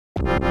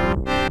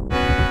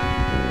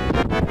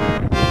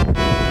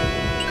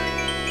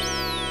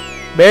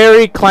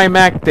Very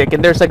climactic,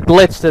 and there's a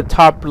glitch to the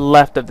top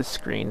left of the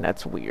screen.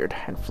 That's weird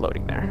and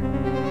floating there.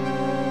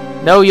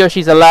 No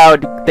Yoshi's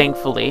allowed,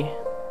 thankfully.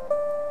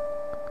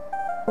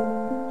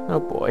 Oh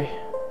boy.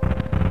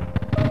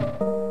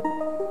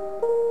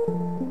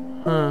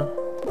 Huh.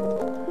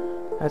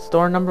 That's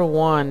door number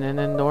 1, and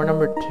then door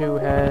number 2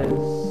 has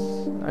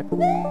a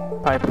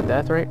pipe of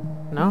death, right?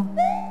 No?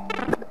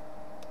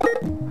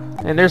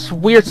 And there's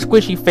weird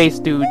squishy face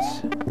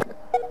dudes.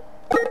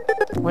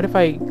 What if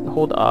I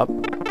hold up?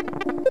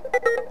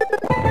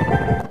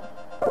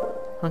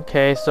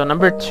 Okay, so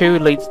number 2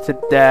 leads to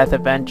death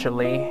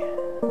eventually.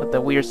 With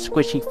the weird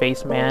squishy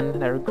face man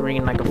that are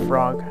green like a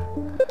frog.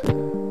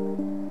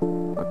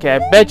 Okay, I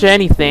bet you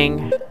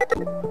anything.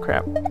 Oh,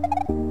 crap.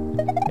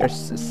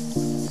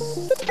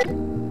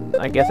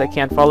 I guess I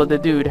can't follow the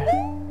dude.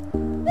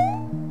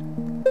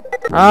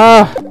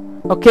 Ah!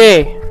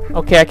 Okay.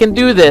 Okay, I can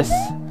do this.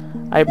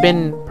 I've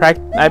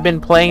been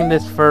playing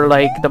this for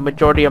like the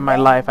majority of my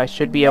life. I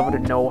should be able to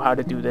know how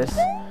to do this.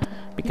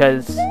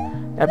 Because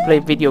I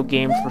played video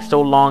games for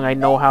so long, I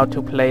know how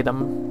to play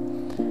them.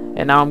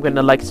 And now I'm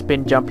gonna like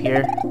spin jump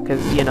here.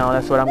 Because, you know,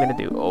 that's what I'm gonna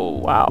do. Oh,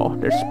 wow.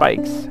 There's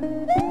spikes.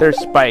 There's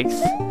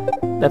spikes.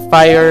 The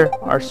fire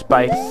are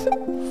spikes.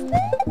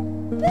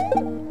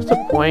 What's the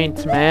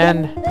point,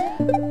 man?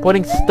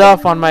 Putting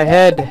stuff on my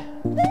head.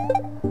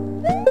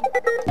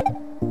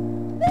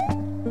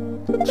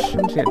 I'm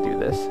just gonna do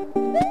this.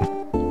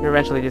 You're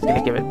eventually just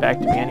gonna give it back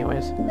to me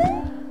anyways.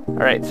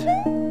 Alright.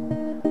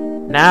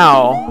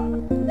 Now,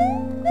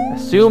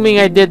 assuming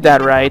I did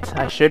that right,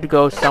 I should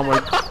go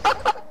somewhere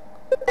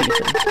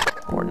decent.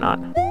 Or not.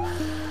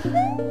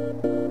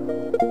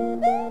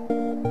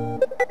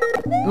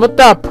 What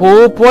the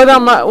poop? What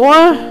am I?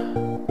 What?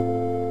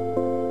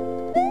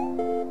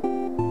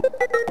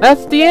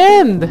 That's the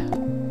end!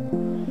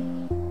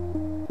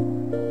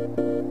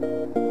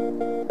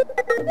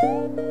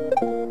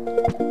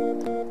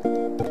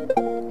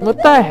 What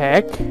the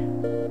heck?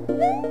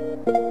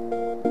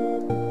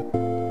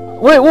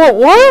 Wait, what?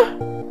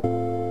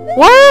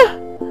 What?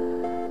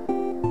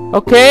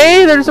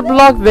 Okay, there's a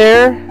block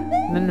there.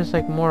 And then there's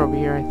like more over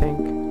here, I think.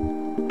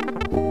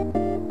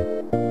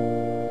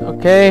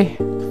 Okay,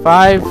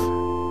 5.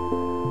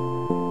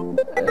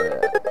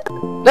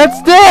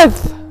 That's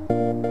death!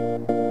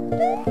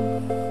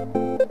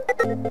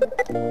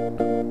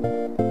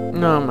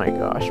 Oh my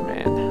gosh,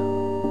 man.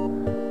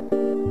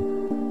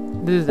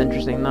 This is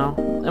interesting though.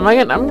 I'm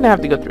gonna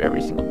have to go through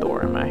every single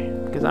door, am I?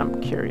 Because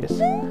I'm curious.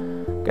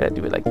 Gotta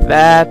do it like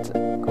that,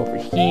 go over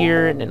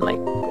here, and then like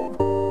go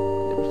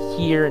over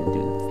here and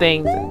do the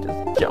things and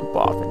just jump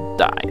off and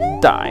die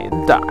and die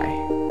and die.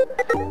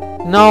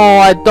 No,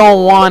 I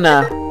don't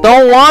wanna.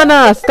 Don't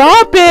wanna!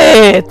 Stop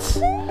it!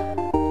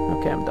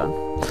 Okay, I'm done.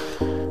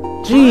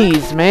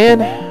 Jeez,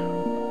 man.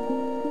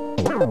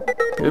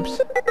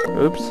 Oops.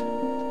 Oops.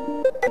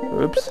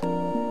 Oops.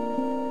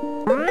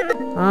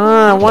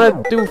 I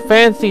want to do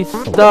fancy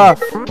stuff.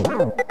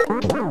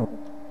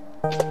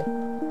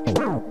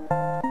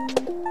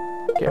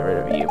 Get rid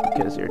of you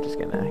because you're just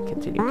gonna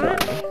continue killing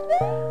me.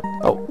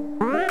 Oh,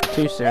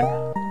 too soon.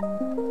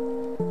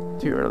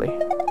 Too early.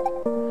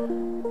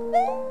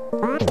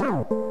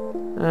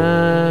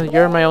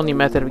 You're my only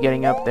method of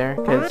getting up there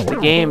because the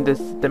game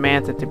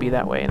demands it to be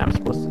that way, and I'm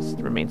supposed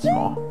to remain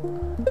small.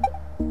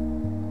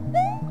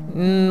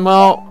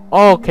 Well,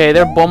 okay,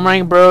 they're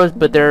boomerang bros,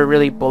 but they're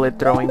really bullet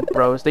throwing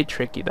bros. They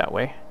trick you that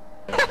way.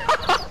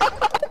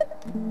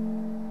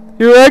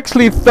 You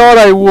actually thought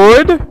I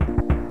would?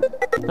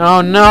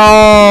 Oh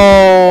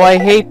no! I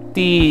hate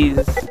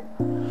these.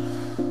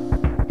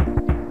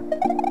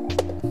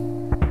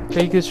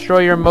 They destroy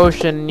your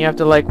motion, and you have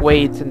to like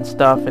wait and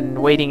stuff, and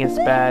waiting is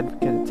bad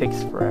because it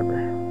takes forever.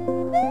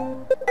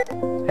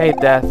 Hey,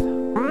 Death.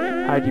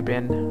 How'd you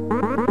been?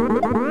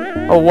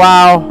 Oh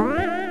wow!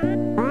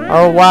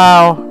 Oh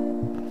wow!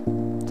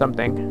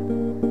 Something.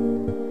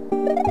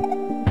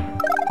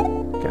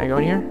 Can I go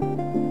in here?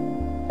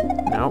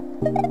 Nope.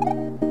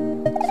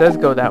 It says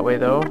go that way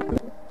though.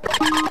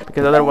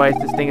 Because otherwise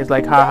this thing is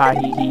like haha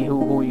hee hee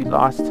hoo hoo, you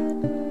lost.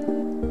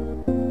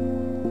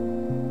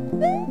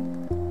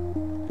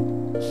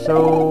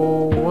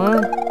 So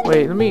what?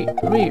 Wait, let me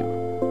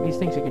these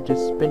things you can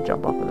just spin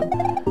jump off of them.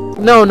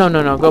 No,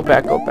 go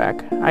back.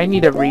 I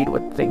need to read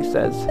what the thing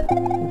says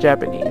in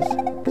Japanese.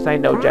 Because I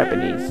know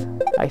Japanese.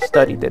 I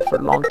studied it for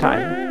a long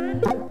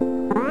time.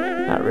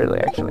 Not really,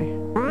 actually.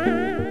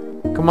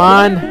 Come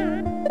on.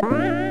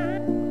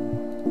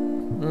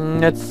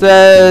 It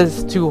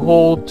says to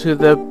hold to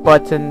the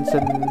buttons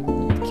and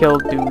kill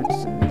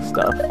dudes and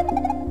stuff.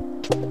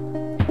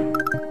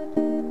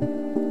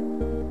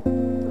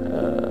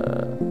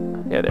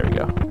 Yeah, there we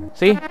go.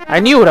 See? I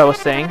knew what I was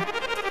saying.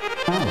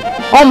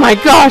 Oh my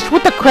gosh,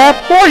 what the crap?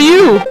 Who are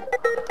you?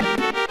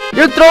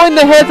 You're throwing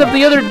the heads of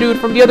the other dude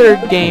from the other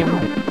game.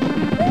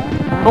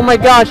 Oh my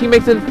gosh, he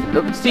makes a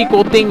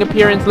sequel thing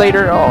appearance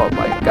later. Oh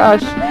my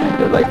gosh,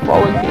 they're like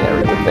following me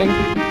and everything.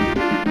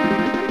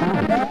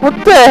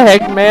 What the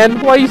heck, man?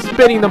 Why are you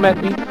spitting them at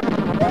me?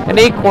 An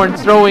acorn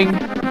throwing.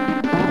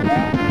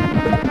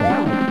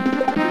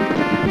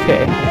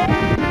 Okay.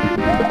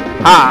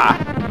 Ah!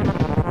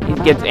 He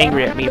gets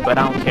angry at me, but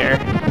I don't care.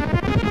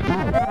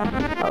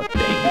 Oh,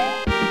 dang.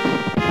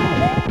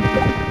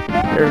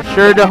 They're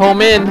sure to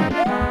home in.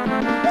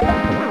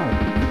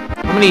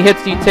 How many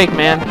hits do you take,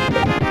 man?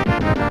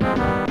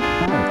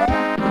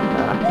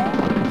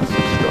 Let's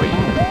destroy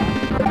you.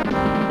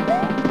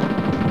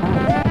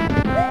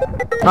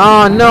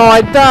 Oh no,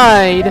 I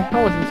died!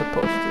 I wasn't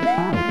supposed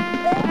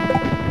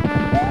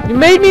to. You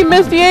made me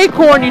miss the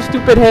acorn, you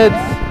stupid heads!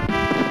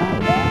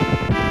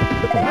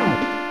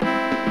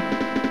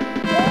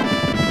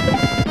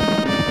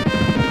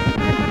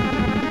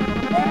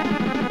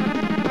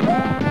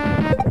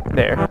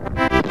 There.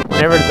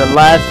 Whenever the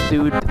last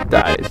dude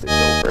dies, it's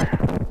over.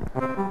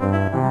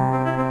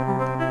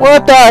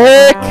 What the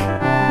heck?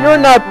 You're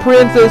not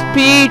Princess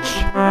Peach!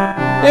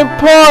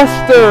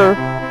 Imposter!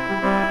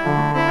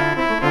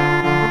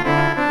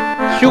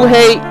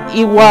 Shuhei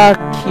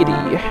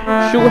Iwakiri.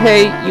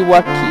 Shuhei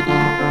Iwakiri.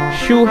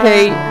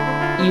 Shuhei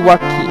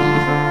Iwakiri.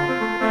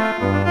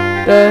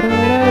 Da, da, da,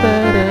 da,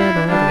 da, da.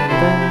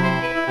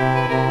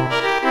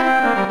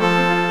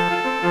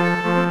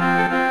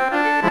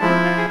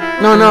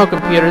 No, no,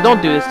 computer,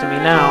 don't do this to me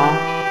now.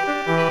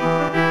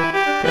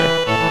 Okay.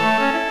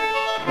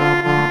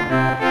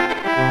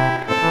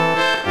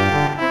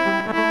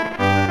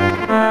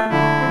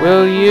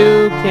 Will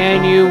you,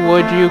 can you,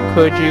 would you,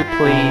 could you,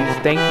 please?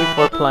 Thank you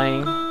for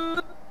playing.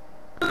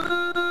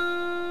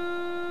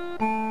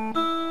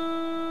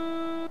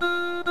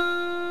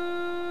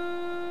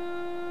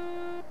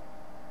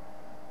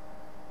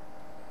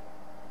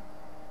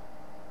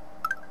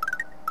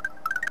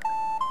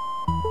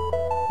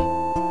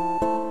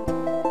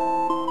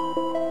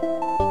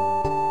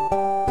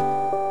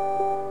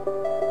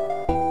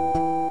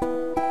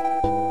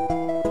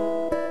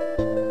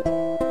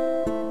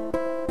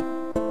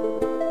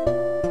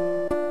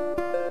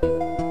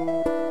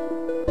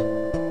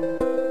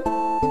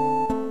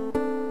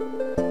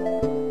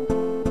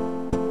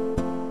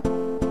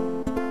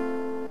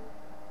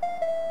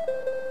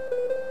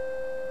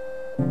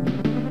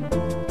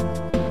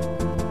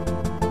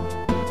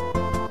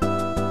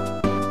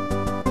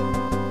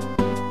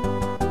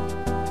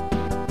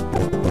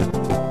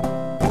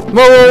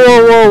 Whoa, whoa,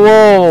 whoa, whoa,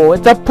 whoa!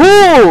 It's a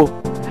poo!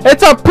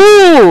 It's a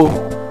poo!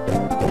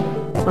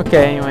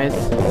 Okay, anyways,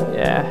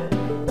 yeah.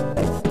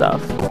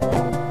 Stuff.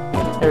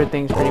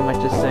 Everything's pretty much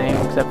the same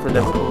except for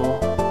the poo.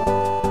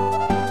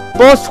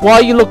 Boss, why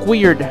you look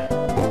weird?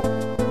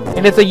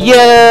 And it's a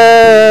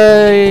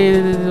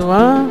yay!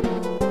 What?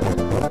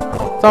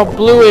 It's all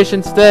bluish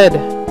instead.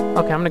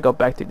 Okay, I'm gonna go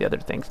back to the other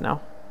things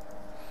now.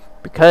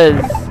 Because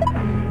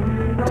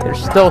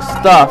there's still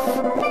stuff.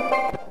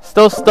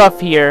 Still stuff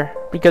here.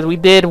 Because we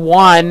did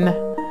 1,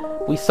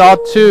 we saw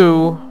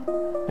 2.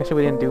 Actually,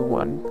 we didn't do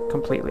 1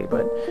 completely,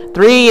 but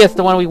 3 is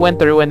the one we went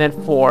through, and then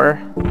 4.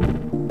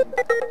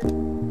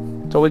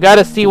 So we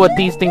gotta see what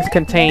these things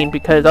contain,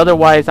 because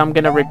otherwise I'm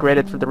gonna regret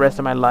it for the rest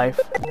of my life.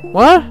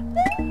 What?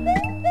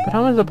 But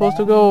how am I supposed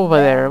to go over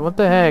there? What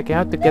the heck? I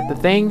have to get the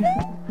thing?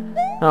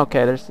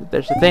 Okay, there's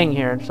a thing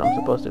here, so I'm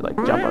supposed to like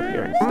jump up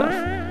here and stuff.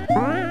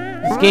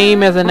 This game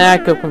has an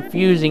act of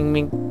confusing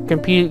me.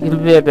 Confusing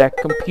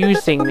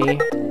me.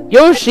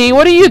 Yoshi,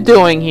 what are you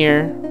doing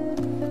here?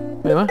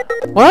 Wait, what?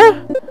 What?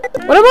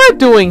 What am I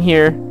doing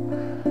here?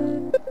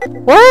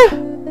 What?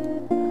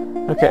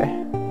 Okay.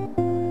 I'm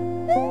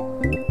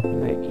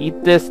gonna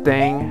eat this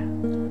thing.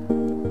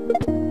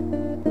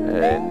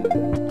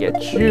 And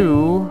get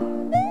you.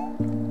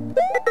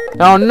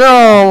 Oh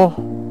no!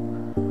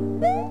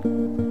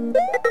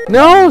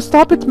 No!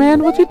 Stop it,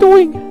 man! What are you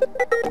doing?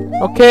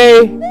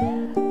 Okay.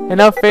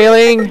 Enough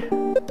failing.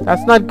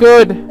 That's not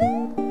good.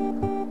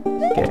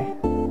 Okay.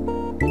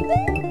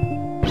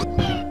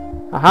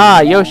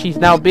 Aha! Yoshi's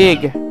now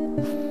big.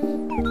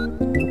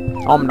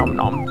 Om nom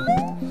nom.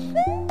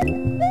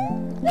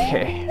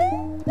 Okay.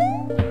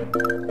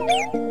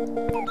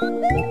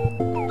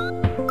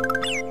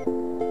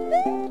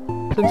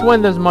 Since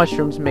when does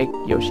mushrooms make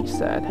Yoshi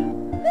sad?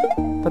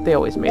 Thought they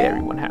always made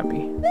everyone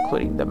happy,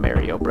 including the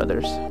Mario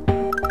brothers.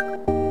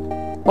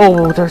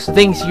 Oh, there's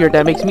things here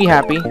that makes me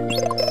happy.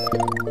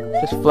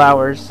 Just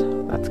flowers.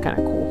 That's kind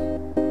of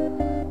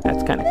cool.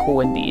 That's kind of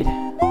cool indeed.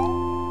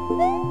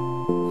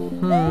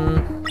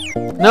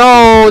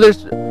 No,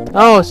 there's...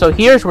 Oh, so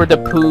here's where the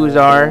poos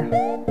are.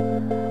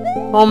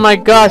 Oh my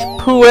gosh,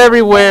 poo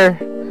everywhere.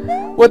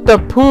 What the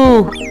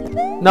poo?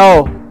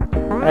 No.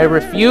 I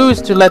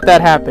refuse to let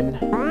that happen.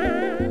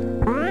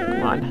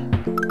 Come on.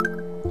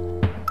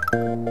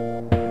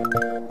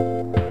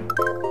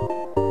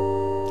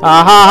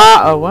 Ha ha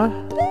ha! Oh, what?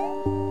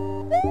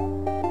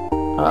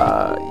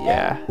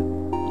 Yeah.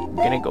 I'm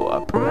gonna go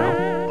up now.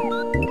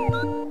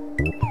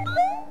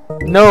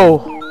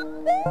 No!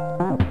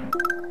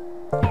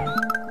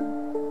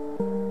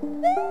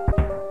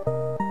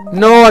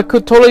 No, I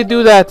could totally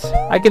do that.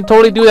 I can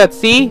totally do that.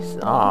 See?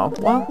 Oh,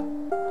 what?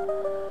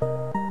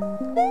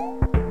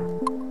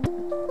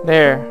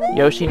 There,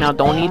 Yoshi, now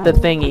don't eat the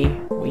thingy.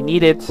 We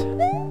need it.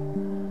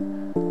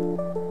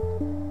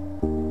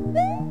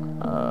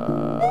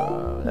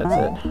 That's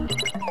it.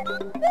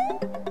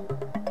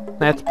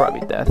 That's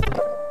probably death.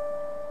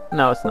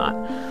 No, it's not.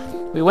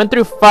 We went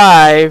through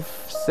 5.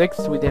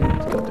 6 we didn't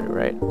go through,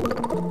 right?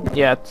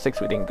 Yeah,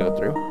 6 we didn't go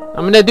through.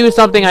 I'm gonna do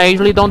something I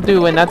usually don't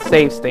do, and that's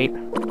save state.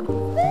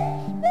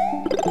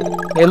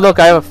 Hey, look,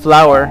 I have a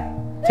flower.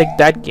 Take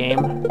that,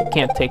 game. You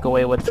can't take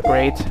away what's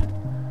great.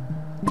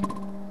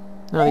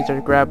 No, these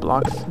are grab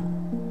blocks.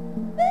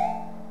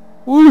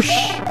 Whoosh!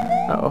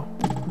 Uh-oh.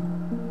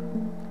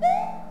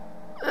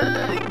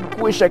 I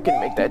wish I could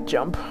make that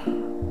jump.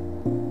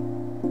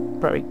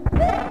 Probably.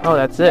 Oh,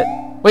 that's it.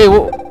 Wait,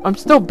 I'm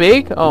still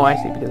big? Oh, I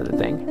see, because of the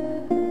thing.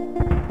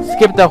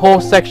 Skip the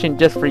whole section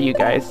just for you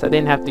guys. I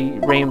didn't have to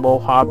rainbow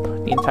hop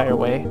the entire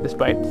way,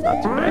 despite it's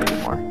not too bad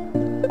anymore.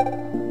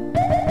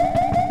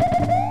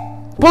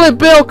 Bullet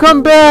Bill,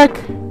 come back!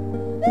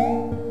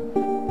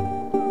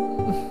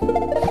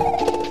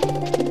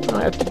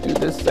 I have to do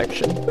this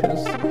section,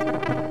 because...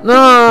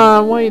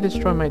 Nah, why you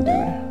destroy my dude?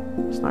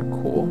 It's not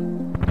cool.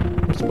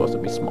 I'm supposed to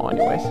be small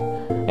anyways.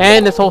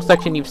 And this whole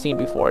section you've seen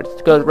before.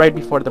 It goes right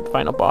before the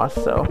final boss,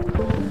 so...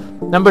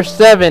 Number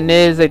 7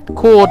 is a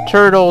cool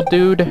turtle,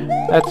 dude.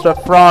 That's a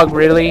frog,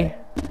 really.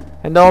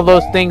 And all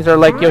those things are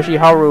like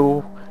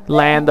Yoshiharu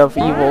Land of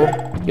Evil.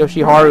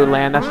 Yoshiharu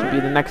Land, that should be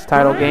the next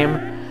title game.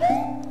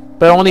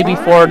 But only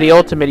before the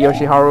ultimate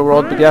Yoshiharu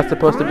World, because that's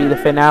supposed to be the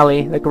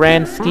finale. The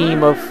grand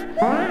scheme of,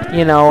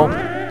 you know,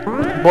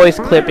 voice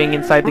clipping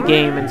inside the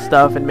game and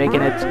stuff and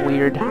making it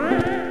weird.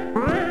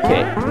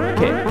 Okay.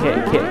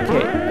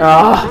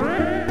 Ah!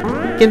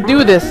 I can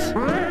do this!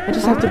 I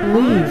just have to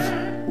believe.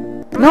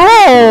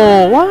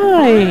 No!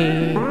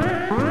 Why?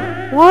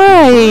 Why?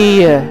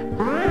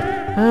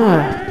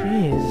 Ah,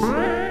 jeez.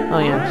 Oh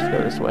yeah, just go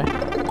this way.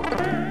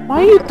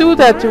 Why you do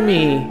that to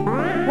me?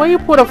 Why you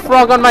put a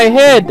frog on my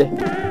head?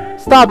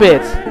 Stop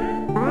it!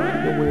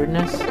 The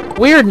weirdness.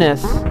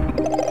 Weirdness!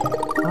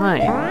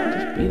 Fine,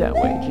 just be that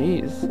way,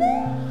 jeez.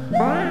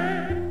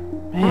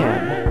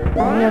 Man,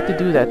 why do you have to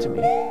do that to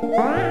me?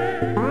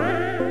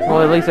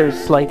 Well, at least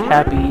there's like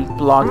happy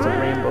blocks of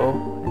rainbow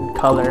and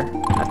color.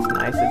 That's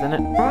nice, isn't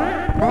it?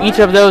 Each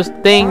of those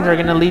things are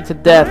gonna lead to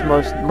death,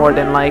 more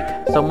than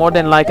like. So more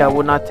than like, I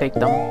would not take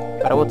them,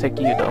 but I will take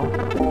you though.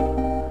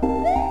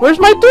 Where's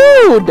my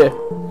dude?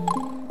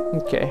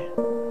 Okay.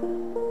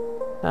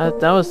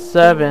 That was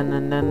 7,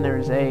 and then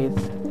there's 8.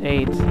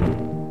 8.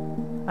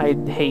 I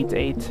hate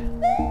 8.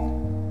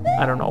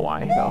 I don't know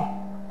why though.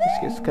 It's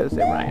just because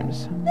it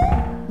rhymes.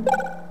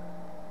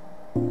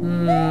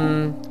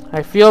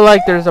 I feel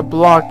like there's a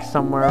block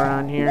somewhere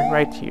around here,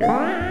 right here.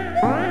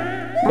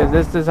 Because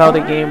this is how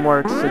the game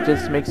works. It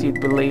just makes you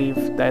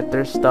believe that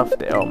there's stuff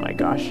there. Oh my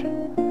gosh.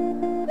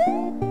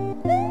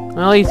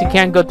 Well, at least you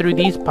can't go through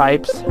these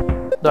pipes.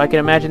 Though I can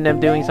imagine them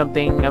doing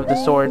something of the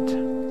sort,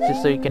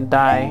 just so you can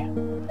die.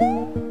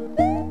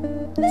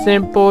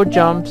 Simple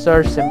jumps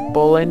are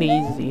simple and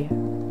easy.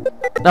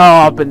 No,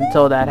 up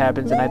until that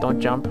happens and I don't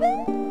jump.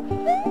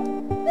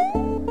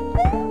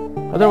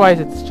 Otherwise,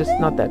 it's just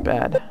not that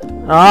bad.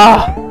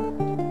 Ah!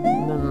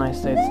 And then I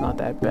say it's not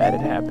that bad,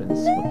 it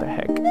happens. What the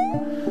heck?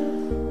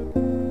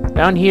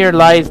 Down here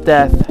lies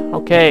death.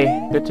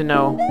 Okay, good to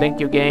know. Thank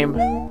you, game.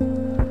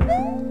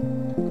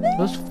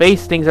 Those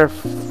face things are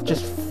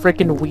just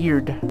freaking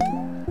weird.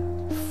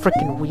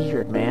 Freaking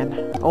weird,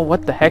 man. Oh,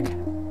 what the heck?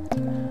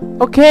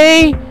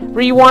 Okay!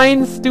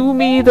 Rewinds, do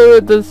me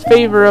the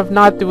favor of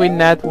not doing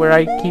that where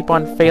I keep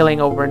on failing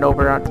over and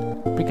over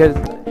because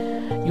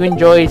you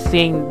enjoy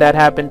seeing that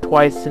happen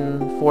twice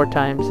and 4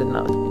 times and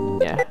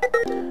yeah.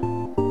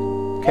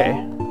 Okay.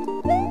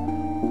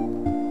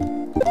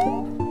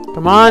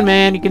 Come on,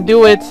 man, you can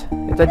do it.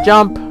 It's a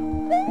jump.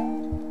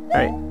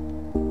 Alright.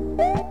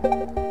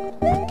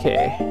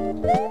 Okay.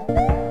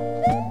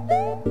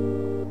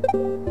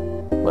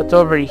 What's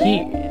over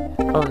here?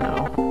 Oh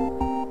no.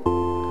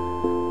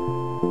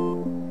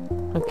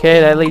 Okay,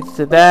 that leads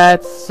to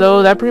that.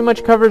 So that pretty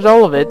much covers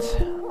all of it.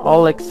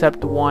 All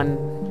except one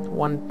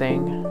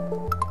thing.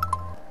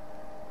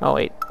 Oh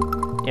wait.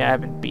 Yeah, I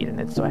haven't beaten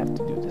it, so I have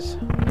to do this.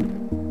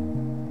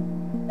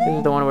 This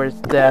is the one where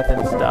it's death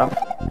and stuff.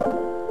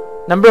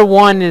 Number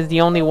 1 is the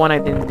only one I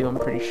didn't do, I'm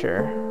pretty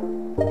sure.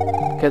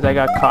 Because I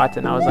got caught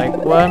and I was like,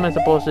 what am I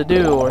supposed to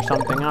do? Or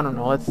something. I don't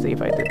know. Let's see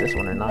if I did this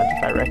one or not,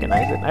 if I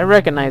recognize it. I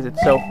recognize it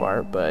so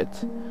far, but...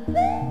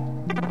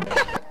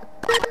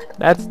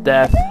 That's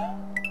death.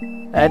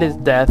 That is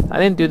death. I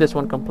didn't do this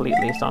one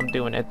completely, so I'm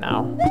doing it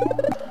now.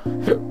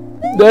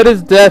 That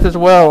is death as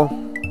well.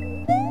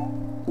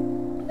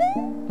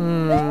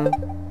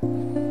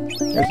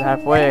 There's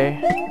halfway.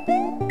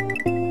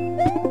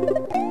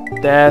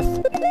 Death.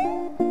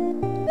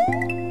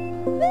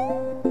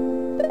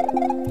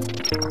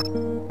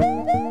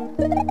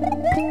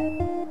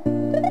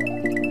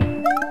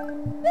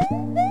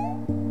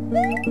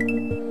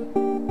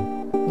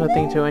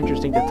 Nothing too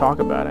interesting to talk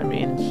about. I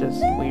mean, it's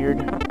just weird.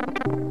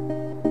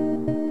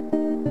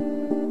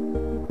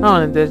 Oh,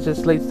 and this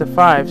just leads to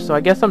 5, so I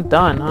guess I'm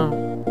done, huh?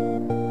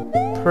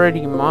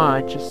 pretty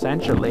much,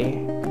 essentially.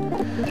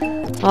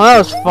 Well, that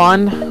was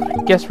fun.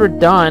 I guess we're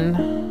done.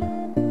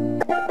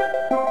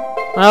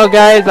 Well,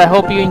 guys, I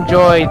hope you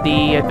enjoyed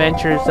the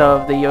adventures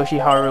of the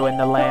Yoshiharu and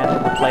the land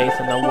and the place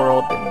and the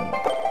world and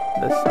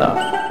this stuff.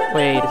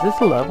 Wait, is this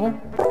a level?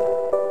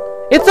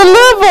 It's a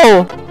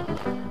level!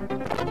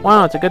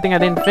 Wow, it's a good thing I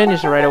didn't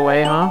finish it right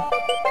away, huh?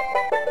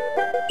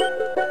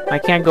 I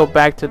can't go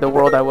back to the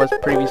world I was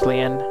previously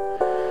in.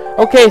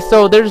 Okay,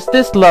 so there's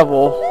this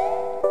level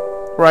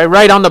where I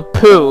ride on the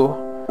poo.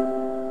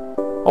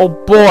 Oh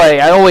boy,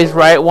 I always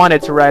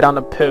wanted to ride on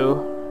the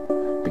poo.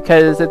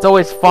 Because it's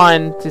always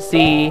fun to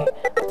see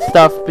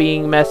stuff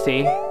being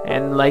messy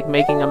and like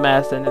making a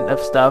mess and of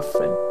stuff,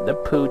 and the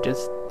poo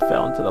just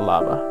fell into the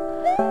lava.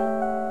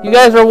 You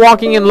guys are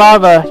walking in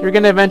lava. You're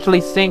gonna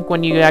eventually sink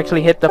when you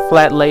actually hit the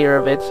flat layer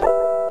of it.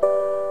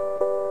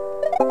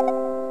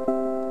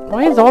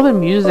 Why is all the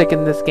music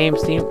in this game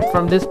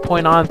from this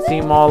point on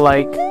seem all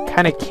like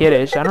kind of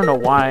kiddish? I don't know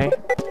why.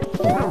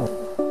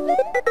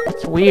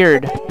 It's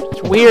weird.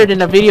 It's weird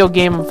in a video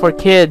game for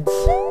kids.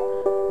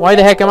 Why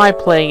the heck am I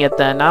playing it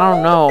then? I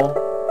don't know.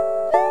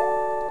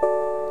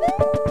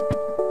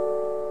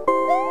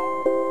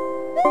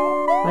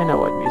 I know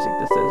what music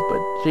this is,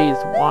 but jeez,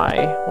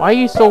 why? Why are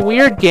you so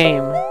weird,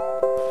 game?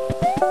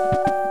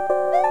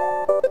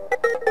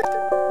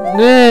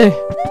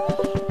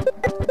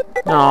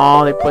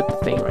 No, they put the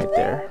thing right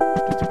there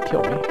just to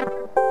kill me.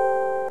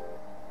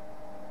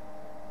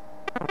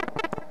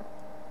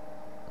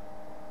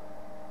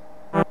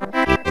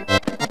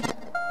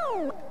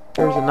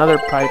 There's another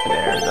pipe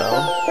there,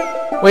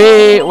 though.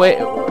 Wait.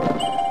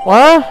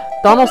 What?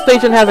 Donald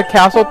Station has a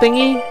castle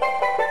thingy?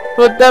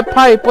 But that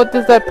pipe, what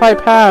does that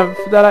pipe have?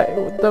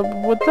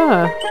 What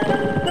the?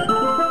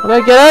 How do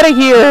I get out of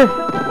here?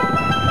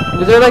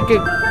 Is there like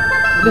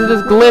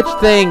this glitch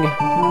thing?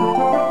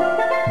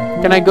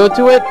 Can I go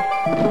to it?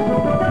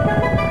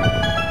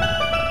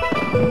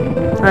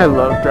 I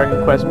love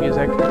Dragon Quest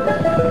music.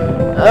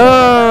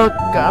 Oh,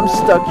 I'm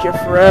stuck here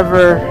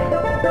forever.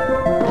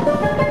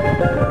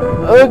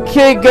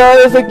 Okay,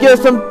 guys, I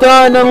guess I'm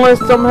done, unless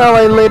somehow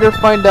I later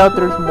find out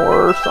there's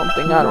more or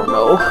something. I don't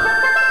know.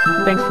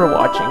 Thanks for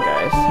watching,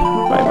 guys.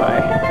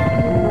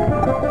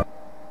 Bye-bye.